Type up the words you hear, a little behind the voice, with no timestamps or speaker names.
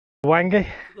Whangie.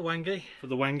 The Whangie, for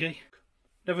the Whangie.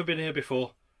 Never been here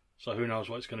before, so who knows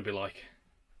what it's going to be like.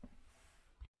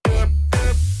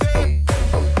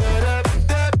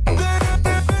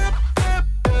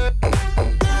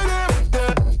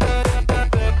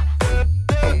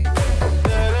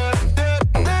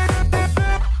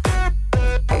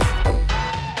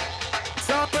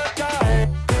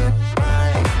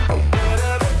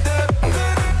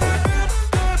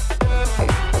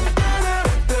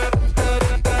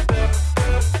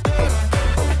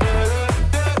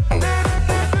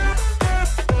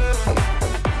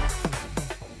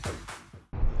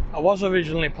 I was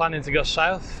originally planning to go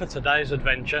south for today's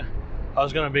adventure. I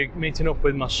was going to be meeting up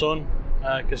with my son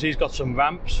because he's got some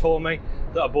ramps for me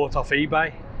that I bought off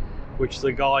eBay, which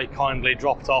the guy kindly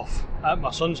dropped off at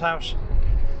my son's house.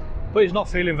 But he's not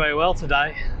feeling very well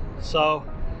today, so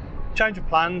change of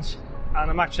plans, and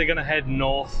I'm actually going to head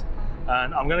north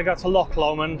and I'm going to go to Loch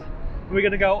Lomond. We're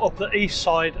going to go up the east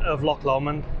side of Loch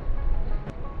Lomond.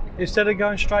 Instead of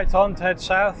going straight on to head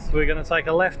south, we're going to take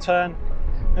a left turn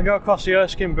and go across the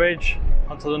Erskine Bridge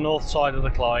onto the north side of the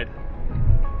Clyde.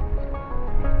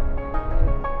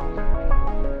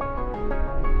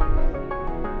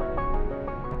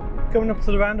 Coming up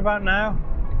to the roundabout now,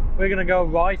 we're going to go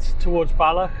right towards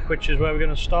Balloch, which is where we're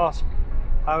going to start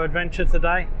our adventure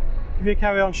today. If you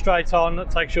carry on straight on,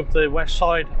 that takes you up the west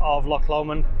side of Loch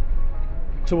Lomond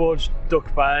towards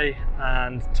Duck Bay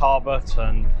and Tarbert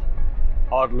and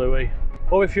Ardlui.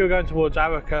 Or if you're going towards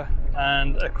Arrocha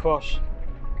and across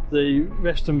the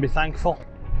Rest and Be Thankful,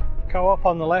 go up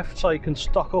on the left so you can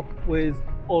stock up with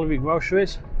all of your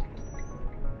groceries.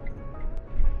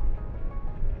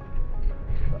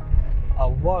 I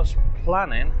was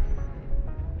planning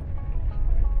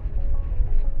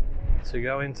to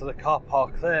go into the car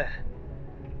park there,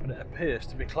 but it appears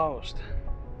to be closed,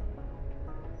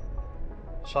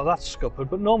 so that's scuppered.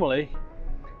 But normally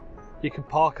you can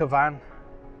park a van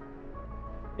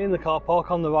in the car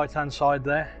park on the right hand side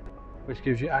there, which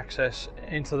gives you access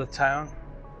into the town.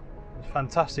 There's a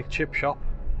fantastic chip shop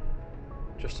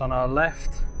just on our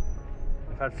left.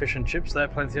 I've had fish and chips there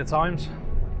plenty of times.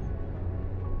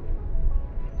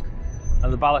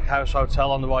 And the Balloch House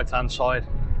Hotel on the right hand side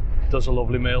does a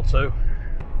lovely meal too.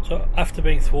 So after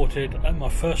being thwarted at my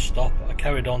first stop, I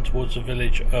carried on towards the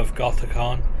village of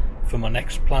Garthachan for my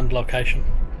next planned location.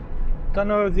 Don't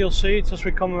know if you'll see it as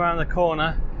we come around the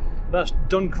corner. That's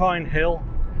Duncryne Hill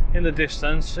in the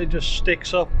distance. It just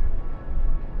sticks up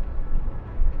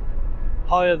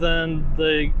higher than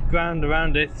the ground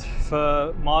around it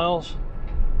for miles.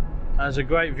 There's a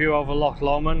great view over Loch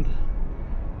Lomond,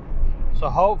 so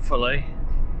hopefully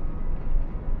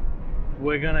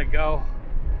we're gonna go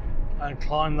and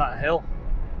climb that hill.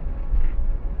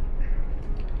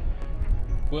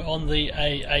 We're on the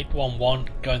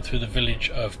A811 going through the village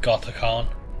of Garthachan.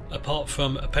 Apart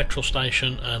from a petrol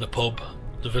station and a pub,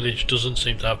 the village doesn't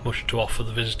seem to have much to offer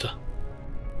the visitor.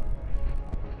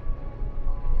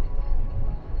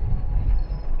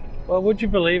 Well, would you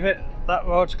believe it? That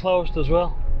road's closed as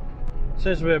well.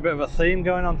 Seems to be a bit of a theme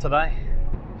going on today.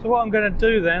 So what I'm going to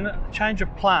do then, change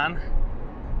of plan.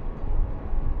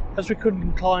 As we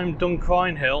couldn't climb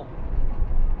Duncryne Hill,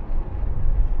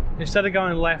 instead of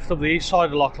going left up the east side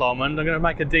of Loch Lomond, I'm going to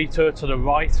make a detour to the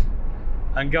right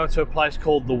and go to a place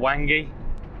called the Whangie.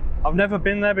 I've never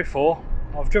been there before.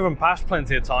 I've driven past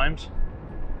plenty of times,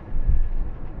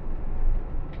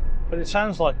 but it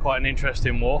sounds like quite an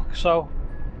interesting walk, so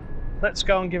let's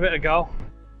go and give it a go.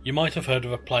 You might have heard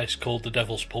of a place called the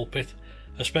Devil's Pulpit,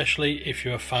 especially if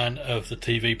you're a fan of the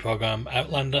TV programme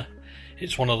Outlander.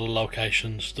 It's one of the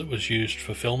locations that was used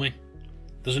for filming.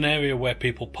 There's an area where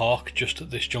people park just at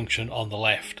this junction on the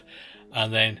left,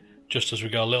 and then just as we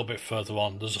go a little bit further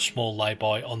on, there's a small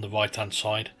lay-by on the right hand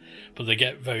side, but they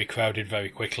get very crowded very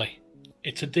quickly.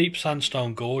 It's a deep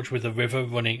sandstone gorge with a river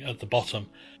running at the bottom.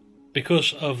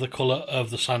 Because of the colour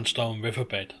of the sandstone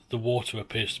riverbed, the water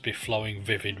appears to be flowing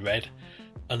vivid red,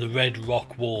 and the red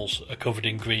rock walls are covered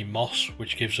in green moss,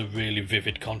 which gives a really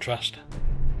vivid contrast.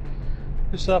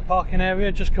 This is our parking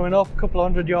area, just coming up, a couple of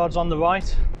 100 yards on the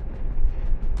right.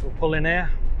 We'll pull in here.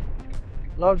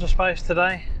 Loads of space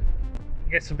today.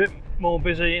 It gets a bit more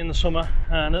busy in the summer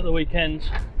and at the weekends.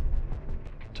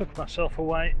 Tuck myself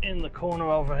away in the corner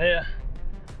over here,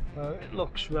 where it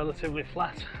looks relatively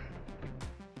flat.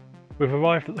 We've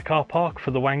arrived at the car park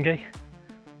for the Whangie.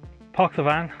 Parked the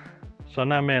van, so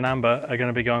now me and Amber are going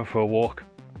to be going for a walk.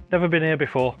 Never been here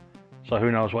before, so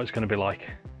who knows what it's going to be like.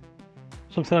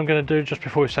 Something I'm going to do just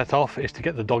before we set off is to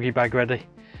get the doggy bag ready.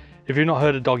 If you've not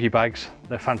heard of doggy bags,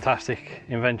 they're a fantastic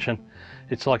invention.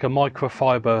 It's like a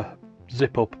microfiber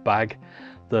zip-up bag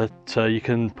that you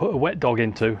can put a wet dog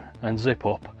into and zip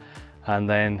up, and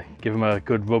then give them a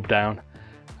good rub down,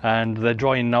 and they're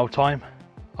dry in no time.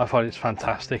 I find it's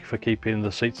fantastic for keeping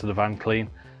the seats of the van clean,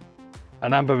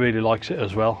 and Amber really likes it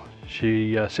as well.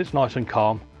 She sits nice and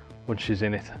calm when she's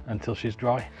in it until she's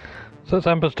dry. So that's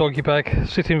Amber's doggy bag,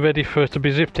 sitting ready for it to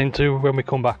be zipped into when we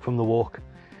come back from the walk.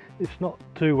 It's not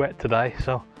too wet today,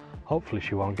 so hopefully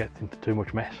she won't get into too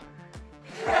much mess.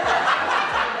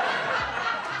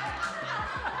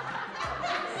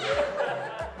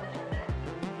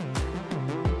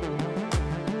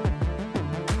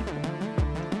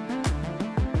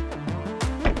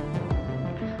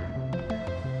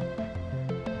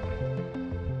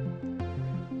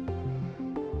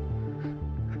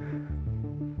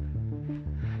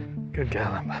 Good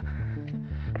girl, Amber.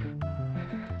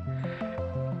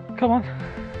 Come on.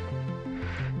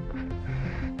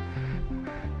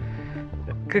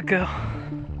 Good girl.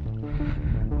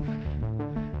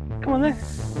 Come on then.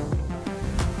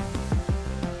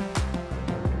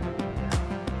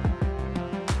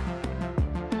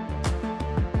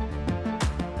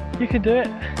 You can do it.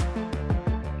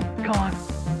 Come on.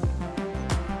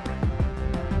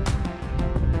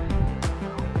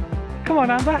 Come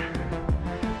on, Amber.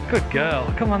 Good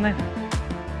girl. Come on then.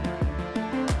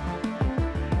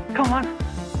 Come on.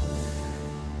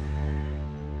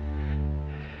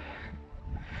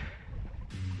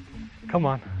 Come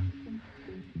on.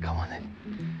 Come on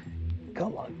then.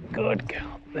 Come on. Good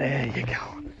girl. There you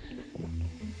go.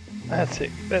 That's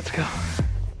it. Let's go.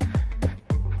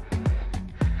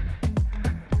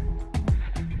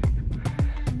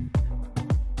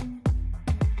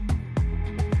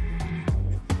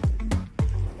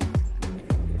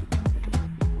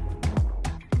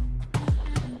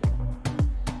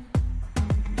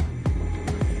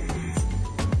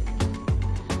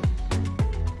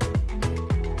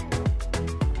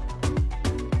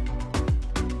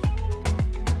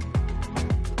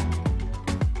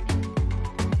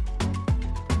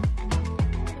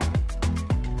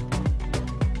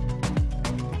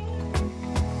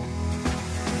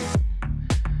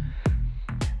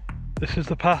 This is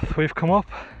the path we've come up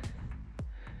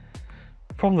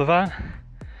from the van,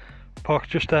 parked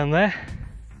just down there,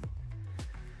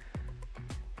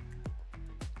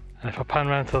 and if I pan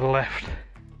round to the left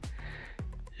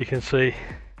you can see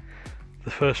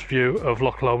the first view of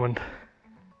Loch Lomond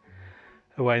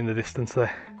away in the distance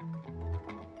there.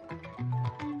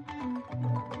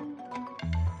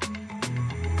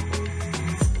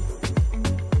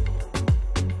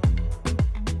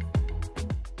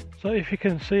 So if you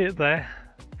can see it there,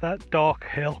 that dark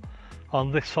hill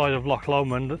on this side of Loch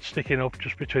Lomond that's sticking up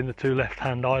just between the two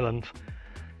left-hand islands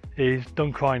is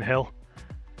Duncryne Hill.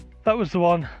 That was the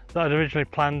one that I'd originally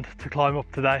planned to climb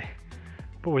up today,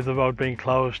 but with the road being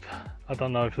closed, I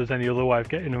don't know if there's any other way of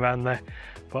getting around there,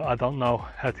 but I don't know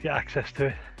how to get access to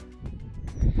it.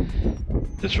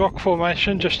 This rock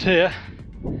formation just here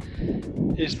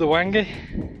is the Whangie.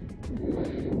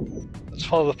 Let's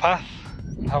follow the path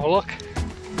and have a look.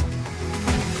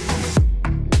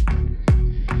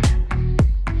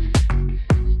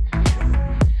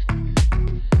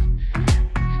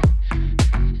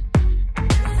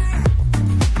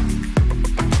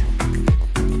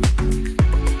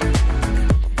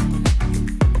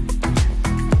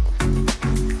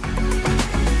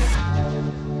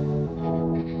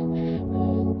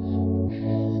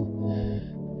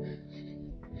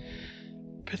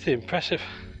 Pretty impressive.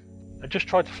 I just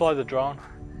tried to fly the drone.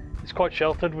 It's quite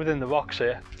sheltered within the rocks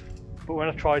here, but when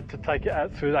I tried to take it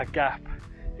out through that gap,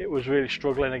 it was really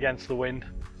struggling against the wind.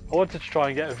 I wanted to try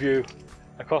and get a view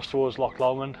across towards Loch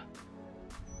Lomond,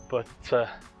 but I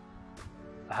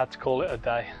had to call it a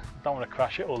day. I don't want to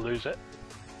crash it or lose it.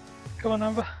 Come on,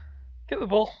 Amber, get the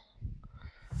ball.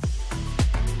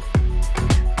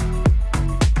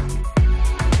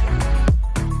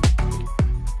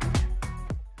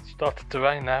 Started to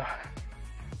rain now,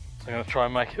 so I'm going to try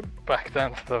and make it back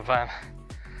down to the van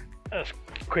as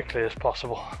quickly as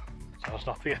possible so as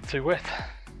not to get too wet.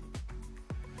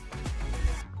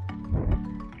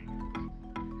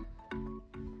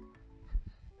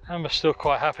 Amber's still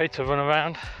quite happy to run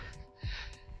around.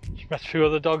 Just met a few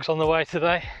other dogs on the way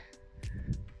today.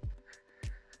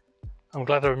 I'm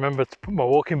glad I remembered to put my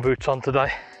walking boots on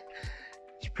today.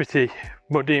 It's pretty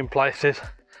muddy in places.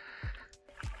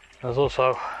 There's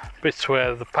also bits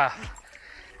where the path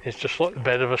is just like the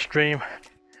bed of a stream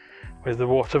with the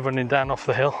water running down off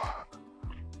the hill.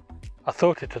 I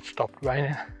thought it had stopped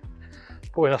raining,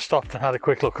 but when I stopped and had a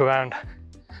quick look around,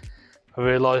 I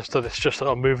realised that it's just that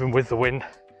I'm moving with the wind,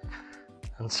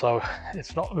 and so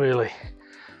it's not really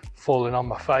falling on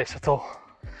my face at all,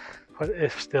 but it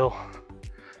is still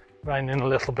raining a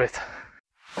little bit.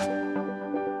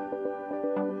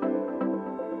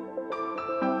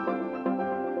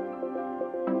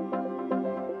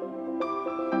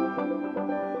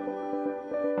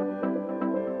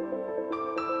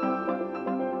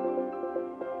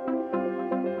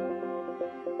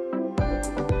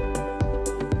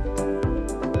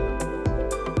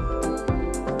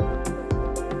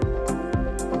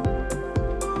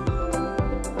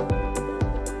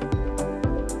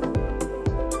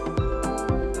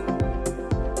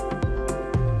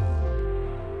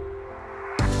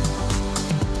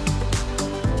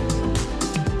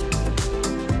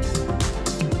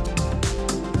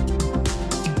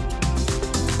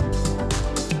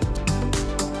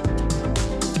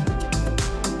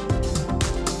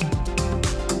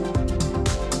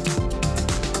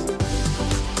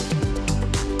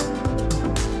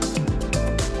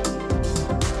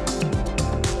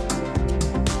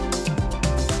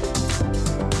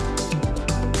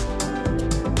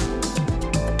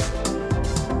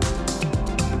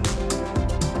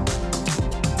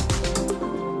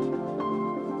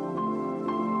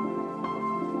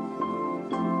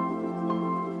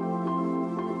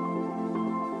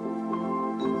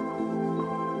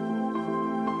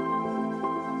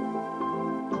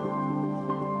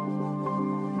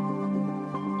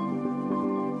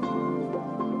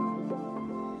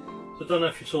 I don't know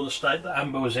if you saw the state that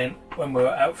Amber was in when we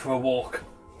were out for a walk,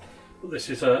 but this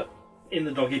is in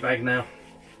the doggy bag now,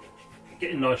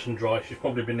 getting nice and dry. She's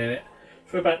probably been in it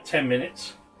for about 10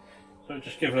 minutes, so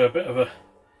just give her a bit of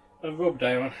a rub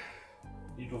down.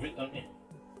 You love it, don't you?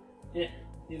 Yeah,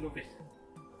 you love it.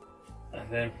 And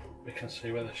then we can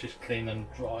see whether she's clean and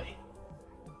dry.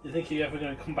 Do you think you're ever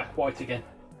going to come back white again?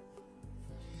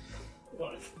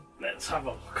 Right, let's have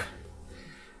a look.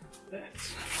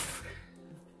 Let's have a look.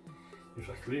 In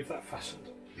fact, leave that fastened.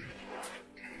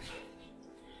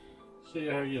 See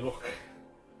how you look.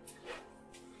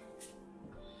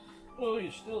 Oh, you're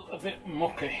still a bit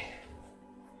mucky.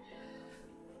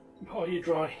 Oh, you're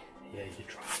dry. Yeah, you're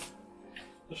dry.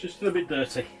 But she's still a bit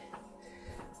dirty.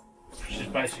 She's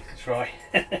basically dry.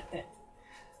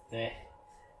 There.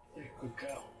 Good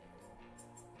girl.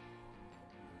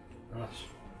 Nice.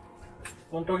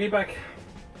 One doggy bag.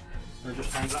 I'll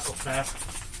just hang that up now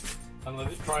and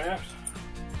let it dry out.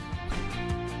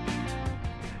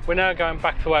 We're now going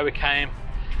back to where we came.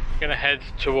 We're going to head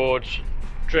towards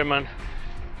Rowardennan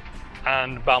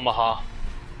and Balmaha.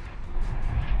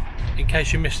 In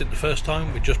case you missed it the first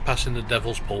time, we're just passing the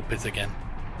Devil's Pulpit again.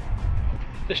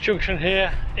 This junction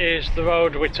here is the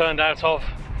road we turned out of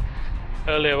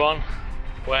earlier on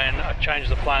when I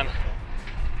changed the plan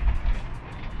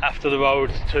after the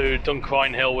road to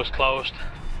Duncryne Hill was closed.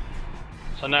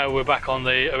 So now we're back on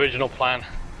the original plan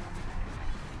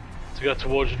to go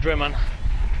towards Rowardennan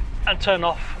and turn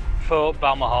off for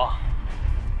Balmaha.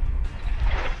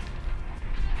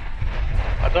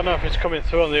 I don't know if it's coming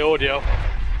through on the audio,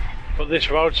 but this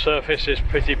road surface is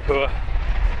pretty poor.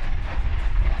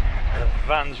 The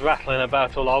van's rattling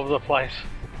about all over the place.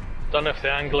 Don't know if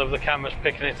the angle of the camera's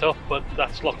picking it up, but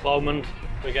that's Loch Lomond.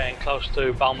 We're getting close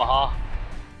to Balmaha.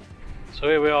 So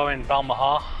here we are in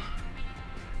Balmaha.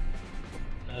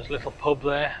 There's a little pub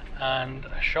there and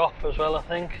a shop as well, I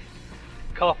think.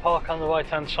 Car park on the right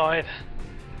hand side.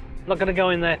 I'm not going to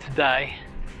go in there today.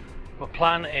 My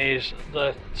plan is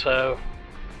that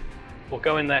we'll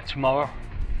go in there tomorrow,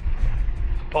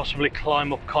 possibly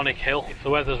climb up Conic Hill if the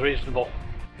weather's reasonable.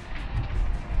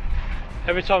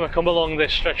 Every time I come along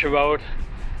this stretch of road,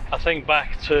 I think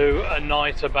back to a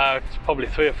night about probably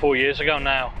 3 or 4 years ago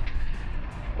now,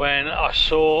 when I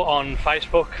saw on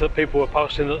Facebook that people were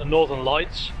posting that the northern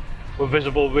lights were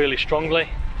visible really strongly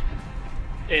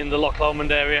in the Loch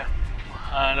Lomond area,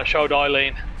 and I showed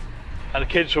Eileen, and the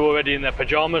kids were already in their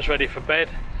pyjamas ready for bed,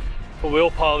 but we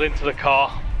all piled into the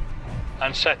car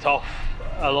and set off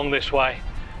along this way,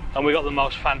 and we got the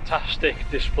most fantastic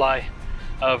display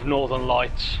of northern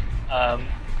lights.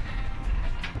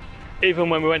 Even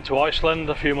when we went to Iceland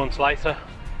a few months later,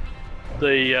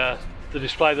 the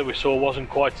display that we saw wasn't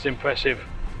quite as impressive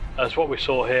as what we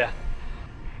saw here.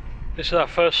 This is our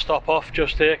first stop off,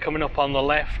 just here coming up on the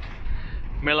left,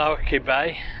 Millarochy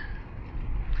Bay.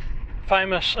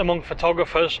 Famous among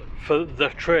photographers for the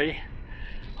tree.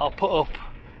 I'll put up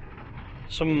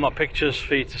some of my pictures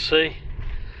for you to see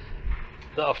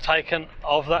that I've taken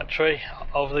of that tree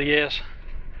over the years.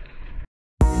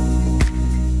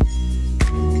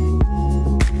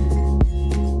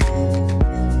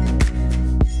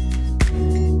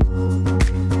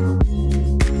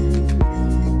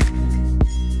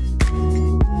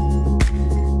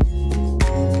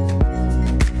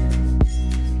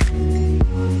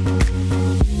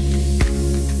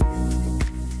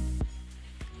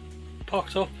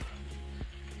 parked up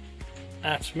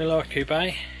at Millarochy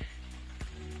Bay.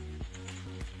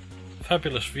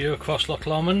 Fabulous view across Loch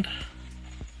Lomond.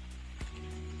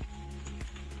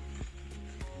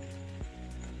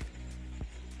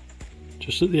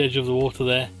 Just at the edge of the water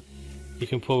there, you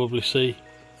can probably see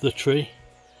the tree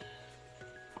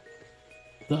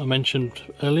that I mentioned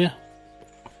earlier.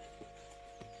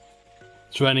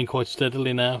 It's raining quite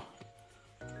steadily now,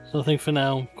 so I think for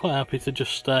now I'm quite happy to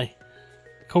just stay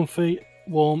comfy,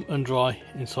 warm and dry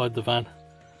inside the van.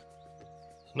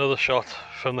 Another shot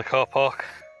from the car park,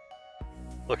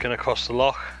 looking across the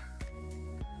loch.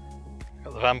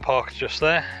 Got the van parked just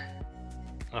there,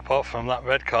 and apart from that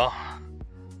red car,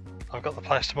 I've got the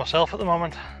place to myself at the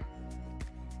moment.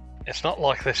 It's not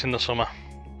like this in the summer.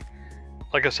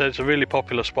 Like I said, it's a really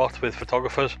popular spot with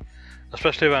photographers,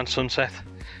 especially around sunset.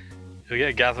 You'll get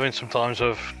a gathering sometimes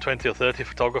of 20 or 30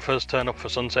 photographers turn up for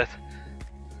sunset.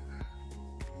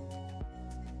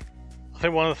 I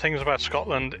think one of the things about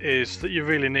Scotland is that you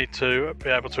really need to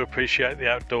be able to appreciate the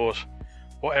outdoors,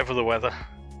 whatever the weather.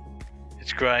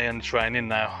 It's grey and it's raining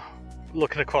now.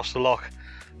 Looking across the loch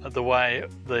at the way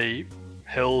the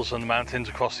hills and the mountains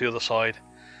across the other side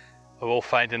are all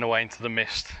fading away into the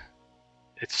mist,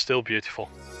 it's still beautiful.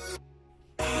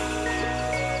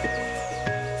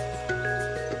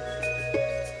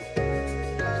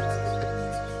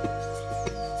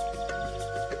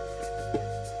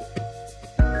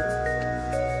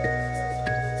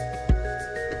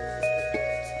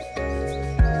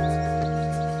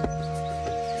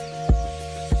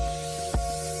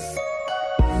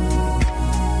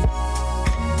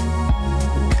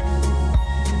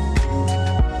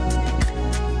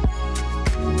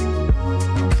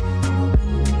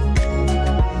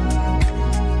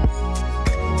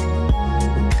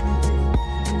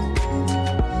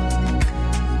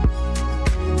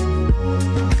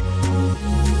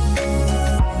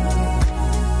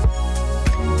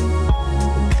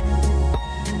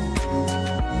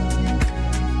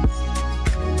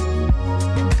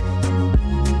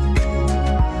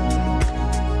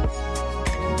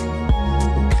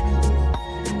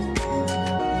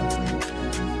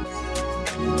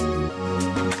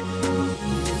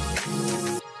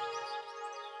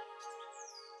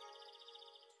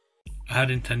 I had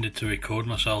intended to record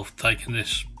myself taking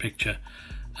this picture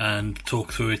and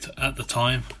talk through it at the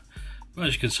time, but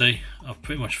as you can see I've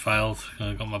pretty much failed.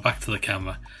 I've got my back to the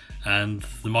camera and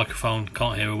the microphone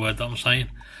can't hear a word that I'm saying,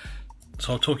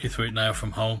 so I'll talk you through it now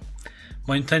from home.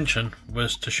 My intention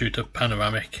was to shoot a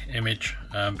panoramic image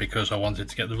because I wanted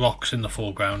to get the rocks in the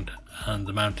foreground and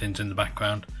the mountains in the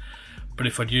background, but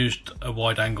if I'd used a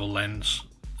wide angle lens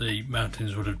the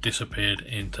mountains would have disappeared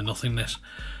into nothingness.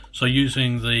 So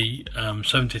using the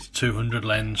 70-200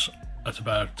 lens at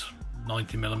about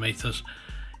 90mm,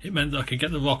 it meant that I could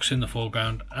get the rocks in the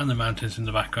foreground and the mountains in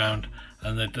the background,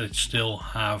 and that they'd still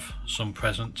have some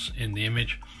presence in the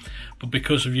image. But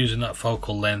because of using that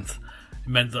focal length, it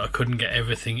meant that I couldn't get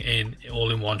everything in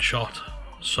all in one shot.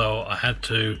 So I had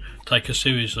to take a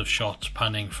series of shots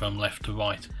panning from left to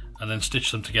right and then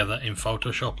stitch them together in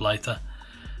Photoshop later.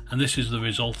 And this is the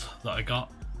result that I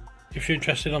got. If you're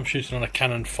interested, I'm shooting on a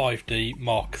Canon 5D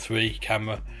Mark III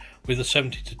camera with a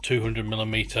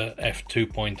 70-200mm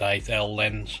f2.8L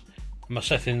lens. My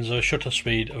settings are a shutter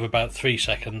speed of about 3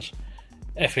 seconds,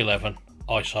 f11,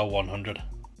 ISO 100.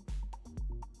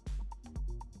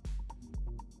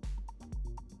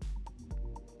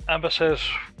 Amber says,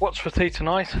 what's for tea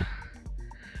tonight?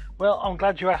 Well, I'm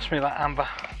glad you asked me that, Amber,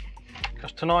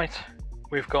 because tonight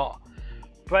we've got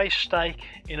braised steak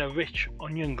in a rich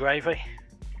onion gravy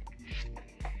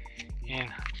in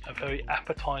a very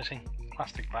appetizing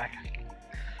plastic bag.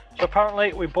 So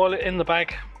apparently we boil it in the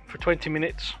bag for 20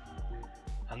 minutes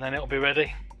and then it'll be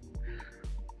ready.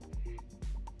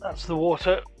 That's the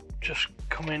water just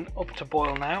coming up to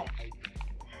boil now.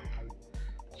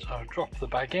 So drop the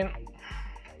bag in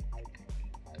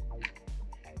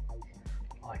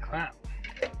like that.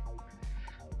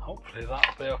 Hopefully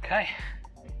that'll be okay.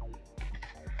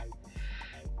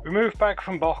 Remove bag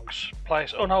from box,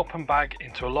 place unopened bag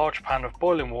into a large pan of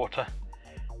boiling water,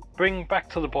 bring back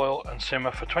to the boil and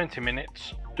simmer for 20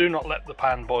 minutes. Do not let the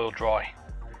pan boil dry.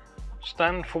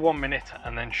 Stand for 1 minute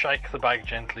and then shake the bag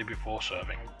gently before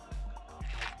serving.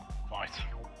 Right.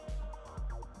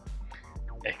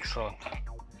 Excellent. So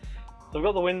we've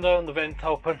got the window and the vent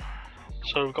open,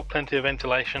 so we've got plenty of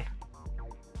ventilation.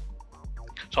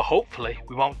 So hopefully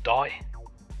we won't die.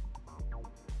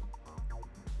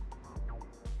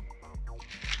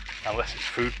 Unless it's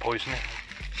food poisoning.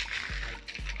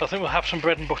 I think we'll have some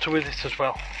bread and butter with it as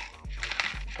well.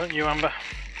 Don't you, Amber?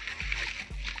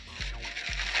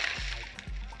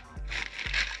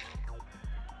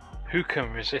 Who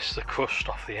can resist the crust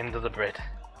off the end of the bread?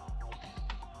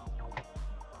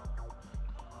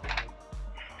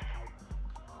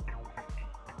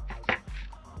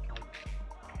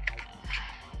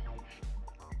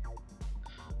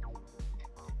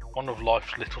 One of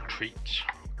life's little treats.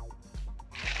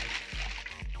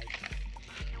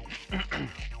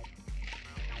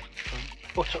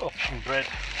 Butter up some bread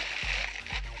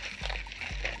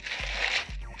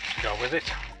to go with it.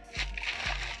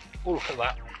 Oh, look at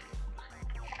that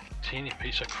teeny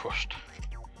piece of crust.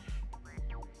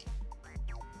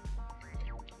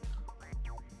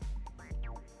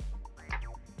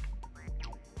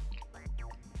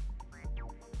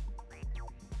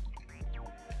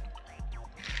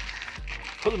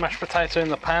 Put the mashed potato in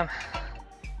the pan.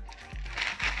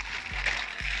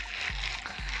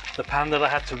 The pan that I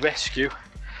had to rescue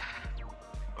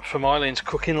from Eileen's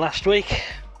cooking last week.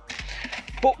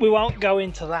 But we won't go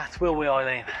into that, will we,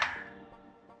 Eileen?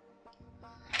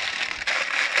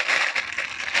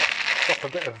 Drop a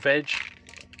bit of veg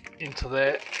into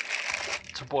there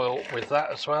to boil with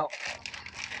that as well.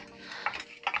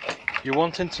 You're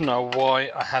wanting to know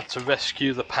why I had to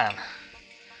rescue the pan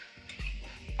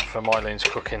from Eileen's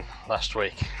cooking last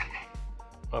week.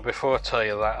 Well, before I tell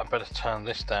you that, I better turn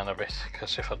this down a bit,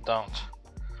 because if I don't,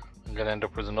 I'm going to end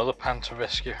up with another pan to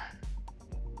rescue.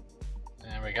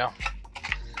 There we go.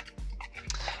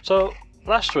 So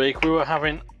last week we were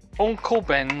having Uncle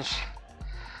Ben's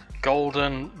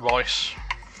golden rice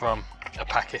from a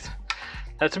packet.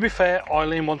 Now, to be fair,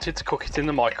 Eileen wanted to cook it in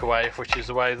the microwave, which is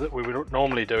the way that we would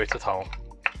normally do it at home.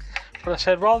 But I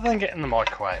said, rather than getting the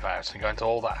microwave out and going to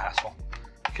all that hassle,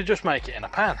 you could just make it in a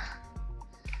pan.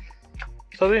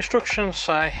 So the instructions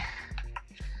say,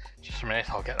 just a minute,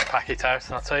 I'll get the packet out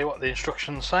and I'll tell you what the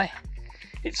instructions say.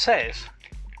 It says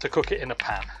to cook it in a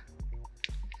pan.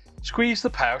 Squeeze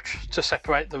the pouch to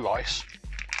separate the rice.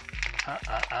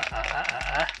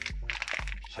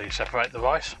 So you separate the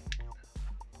rice.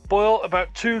 Boil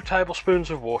about 2 tablespoons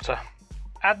of water.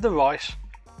 Add the rice,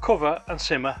 cover and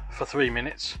simmer for 3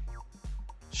 minutes.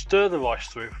 Stir the rice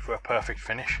through for a perfect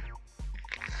finish.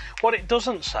 What it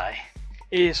doesn't say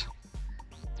is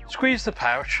squeeze the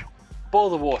pouch, boil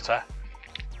the water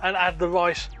and add the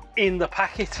rice in the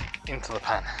packet into the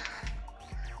pan.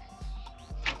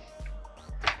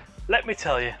 Let me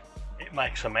tell you, it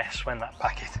makes a mess when that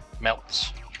packet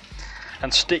melts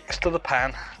and sticks to the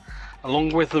pan along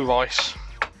with the rice.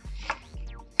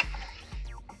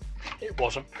 It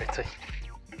wasn't pretty,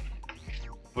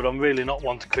 but I'm really not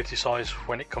one to criticise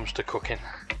when it comes to cooking,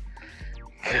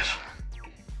 because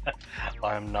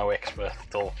I am no expert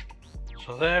at all.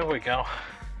 So there we go.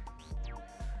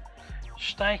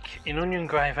 Steak in onion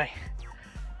gravy,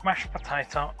 mashed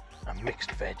potato and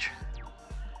mixed veg.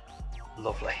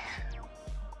 Lovely.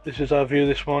 This is our view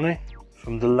this morning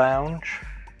from the lounge,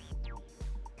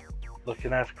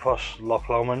 looking out across Loch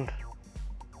Lomond.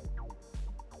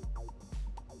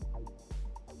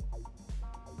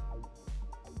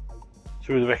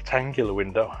 Through the rectangular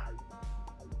window,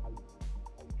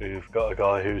 we've got a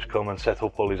guy who's come and set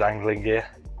up all his angling gear.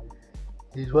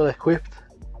 He's well equipped.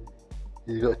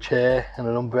 He's got a chair and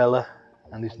an umbrella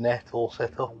and his net all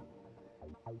set up.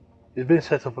 He's been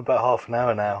set up about half an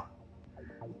hour now,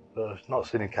 but I've not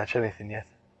seen him catch anything yet.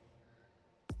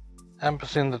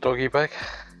 Amber's in the doggy bag.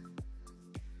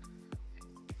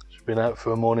 She's been out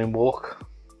for a morning walk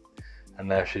and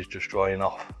now she's just drying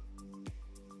off.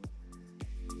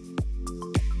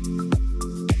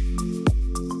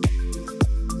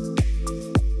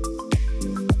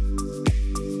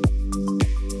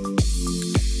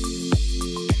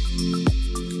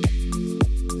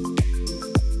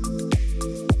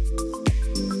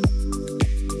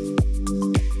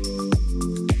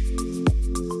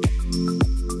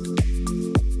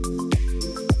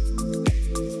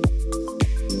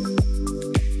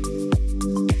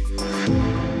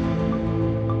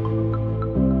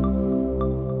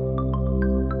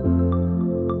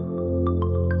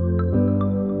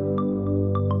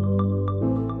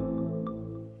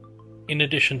 In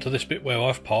addition to this bit where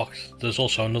I've parked, there's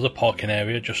also another parking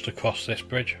area just across this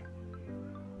bridge.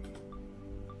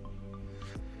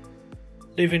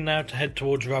 Leaving now to head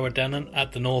towards Rowardennan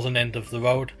at the northern end of the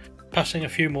road, passing a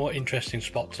few more interesting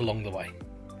spots along the way.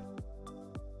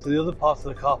 To the other part of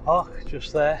the car park,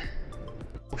 just there,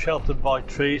 sheltered by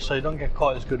trees so you don't get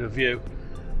quite as good a view,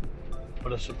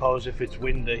 but I suppose if it's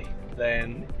windy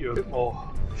then you're a bit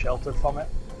more sheltered from it.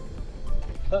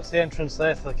 That's the entrance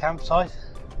there to the campsite.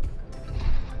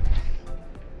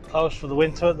 Closed for the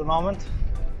winter at the moment.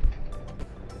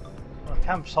 A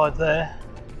campsite there,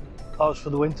 closed for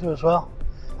the winter as well.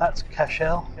 That's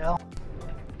Cashel, yeah.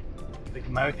 Big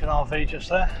American RV just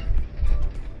there.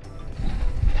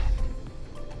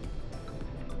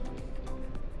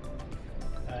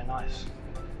 nice.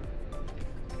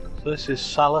 So this is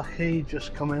Sallochy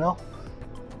just coming up.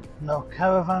 No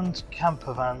caravans,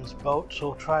 camper vans, boats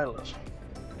or trailers.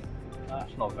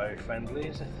 That's not very friendly,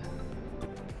 is it?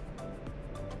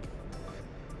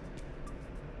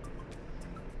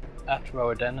 At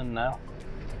Rowardennan now.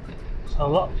 So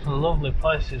lots of lovely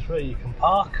places where you can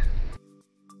park.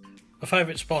 A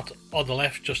favourite spot on the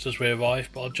left just as we arrive,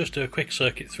 but I'll just do a quick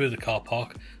circuit through the car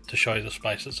park to show you the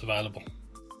space that's available.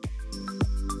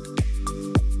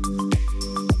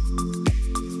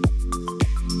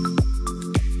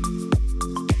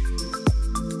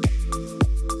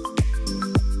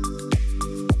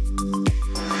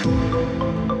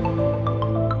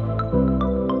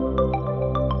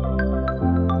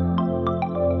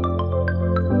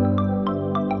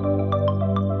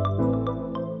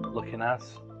 Looking out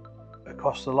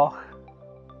across the loch,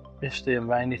 misty and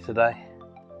rainy today,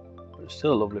 but it's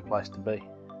still a lovely place to be.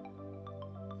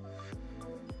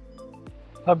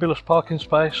 Fabulous parking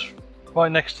space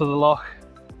right next to the loch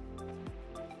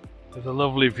with a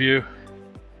lovely view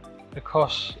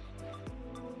across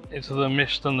into the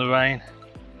mist and the rain.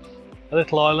 A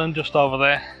little island just over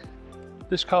there.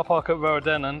 This car park at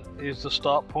Rowardennan is the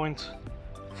start point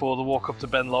for the walk up to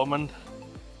Ben Lomond.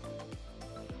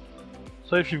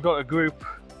 So if you've got a group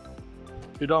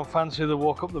who don't fancy the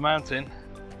walk up the mountain,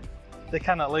 they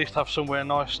can at least have somewhere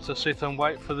nice to sit and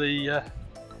wait for the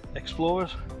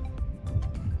explorers.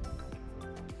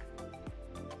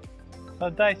 A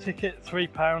day ticket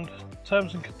 £3,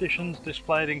 terms and conditions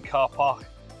displayed in car park.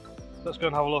 Let's go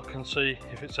and have a look and see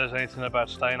if it says anything about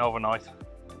staying overnight.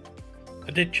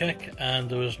 I did check and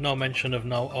there was no mention of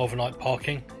no overnight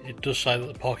parking. It does say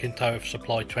that the parking tariffs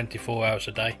apply 24 hours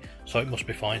a day, so it must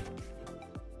be fine.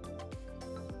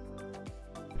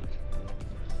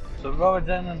 The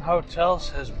Rowardennan Hotel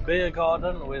says beer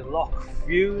garden with loch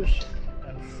views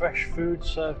and fresh food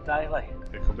served daily.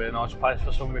 It could be a nice place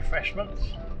for some refreshments.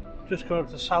 Just coming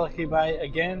up to Sallochy Bay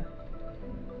again,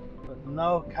 but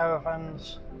no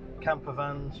caravans, camper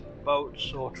vans,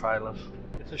 boats or trailers.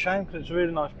 It's a shame because it's a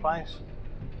really nice place.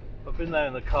 I've been there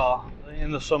in the car. In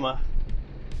the summer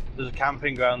there's a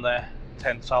camping ground there,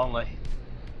 tents only.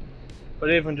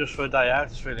 But even just for a day out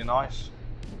it's really nice.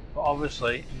 But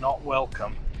obviously not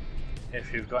welcome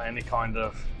if you've got any kind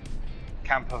of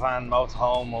camper van,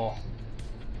 motorhome or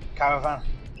caravan.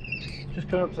 Just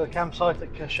coming up to the campsite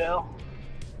at Cashel.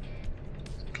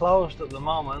 It's closed at the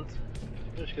moment.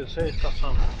 As you can see, it's got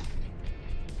some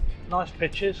nice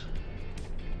pictures.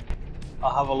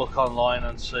 I'll have a look online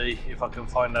and see if I can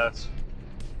find out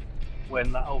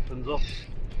when that opens up.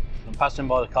 I'm passing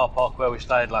by the car park where we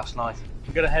stayed last night.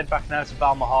 We're going to head back now to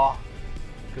Balmaha,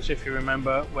 because if you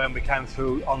remember when we came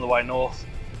through on the way north,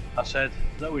 I said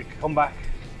that we'd come back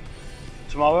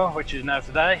tomorrow, which is now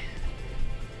today,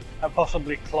 and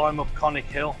possibly climb up Duncryne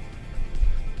Hill.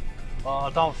 Well,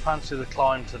 I don't fancy the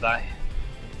climb today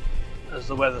as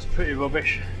the weather's pretty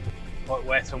rubbish, quite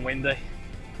wet and windy.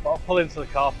 But I'll pull into the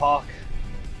car park.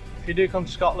 If you do come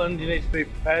to Scotland, you need to be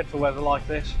prepared for weather like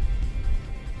this.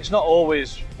 It's not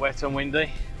always wet and windy,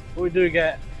 but we do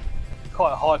get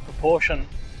quite a high proportion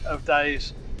of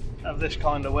days of this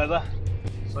kind of weather.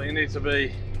 So you need to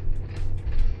be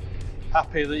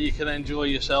happy that you can enjoy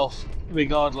yourself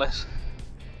regardless.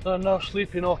 So no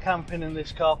sleeping or camping in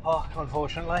this car park,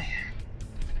 unfortunately.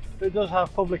 But it does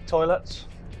have public toilets.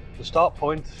 The start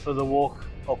point for the walk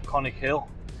up Duncryne Hill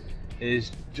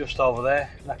is just over there,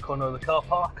 in that corner of the car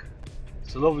park.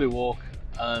 It's a lovely walk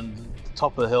and the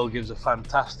top of the hill gives a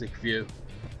fantastic view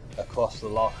across the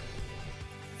loch.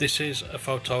 This is a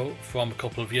photo from a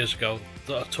couple of years ago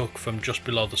that I took from just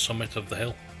below the summit of the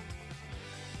hill.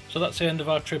 So that's the end of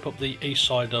our trip up the east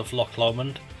side of Loch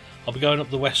Lomond. I'll be going up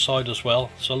the west side as well,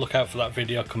 so look out for that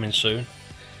video coming soon.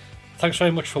 Thanks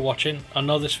very much for watching. I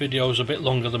know this video is a bit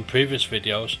longer than previous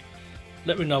videos.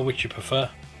 Let me know which you prefer.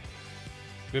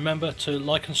 Remember to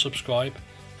like and subscribe,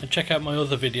 and check out my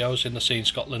other videos in the Seeing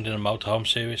Scotland in a Motorhome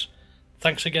series.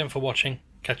 Thanks again for watching.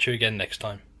 Catch you again next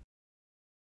time.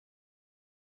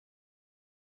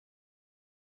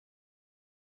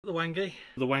 The Whangie.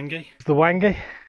 The Whangie. The Whangie.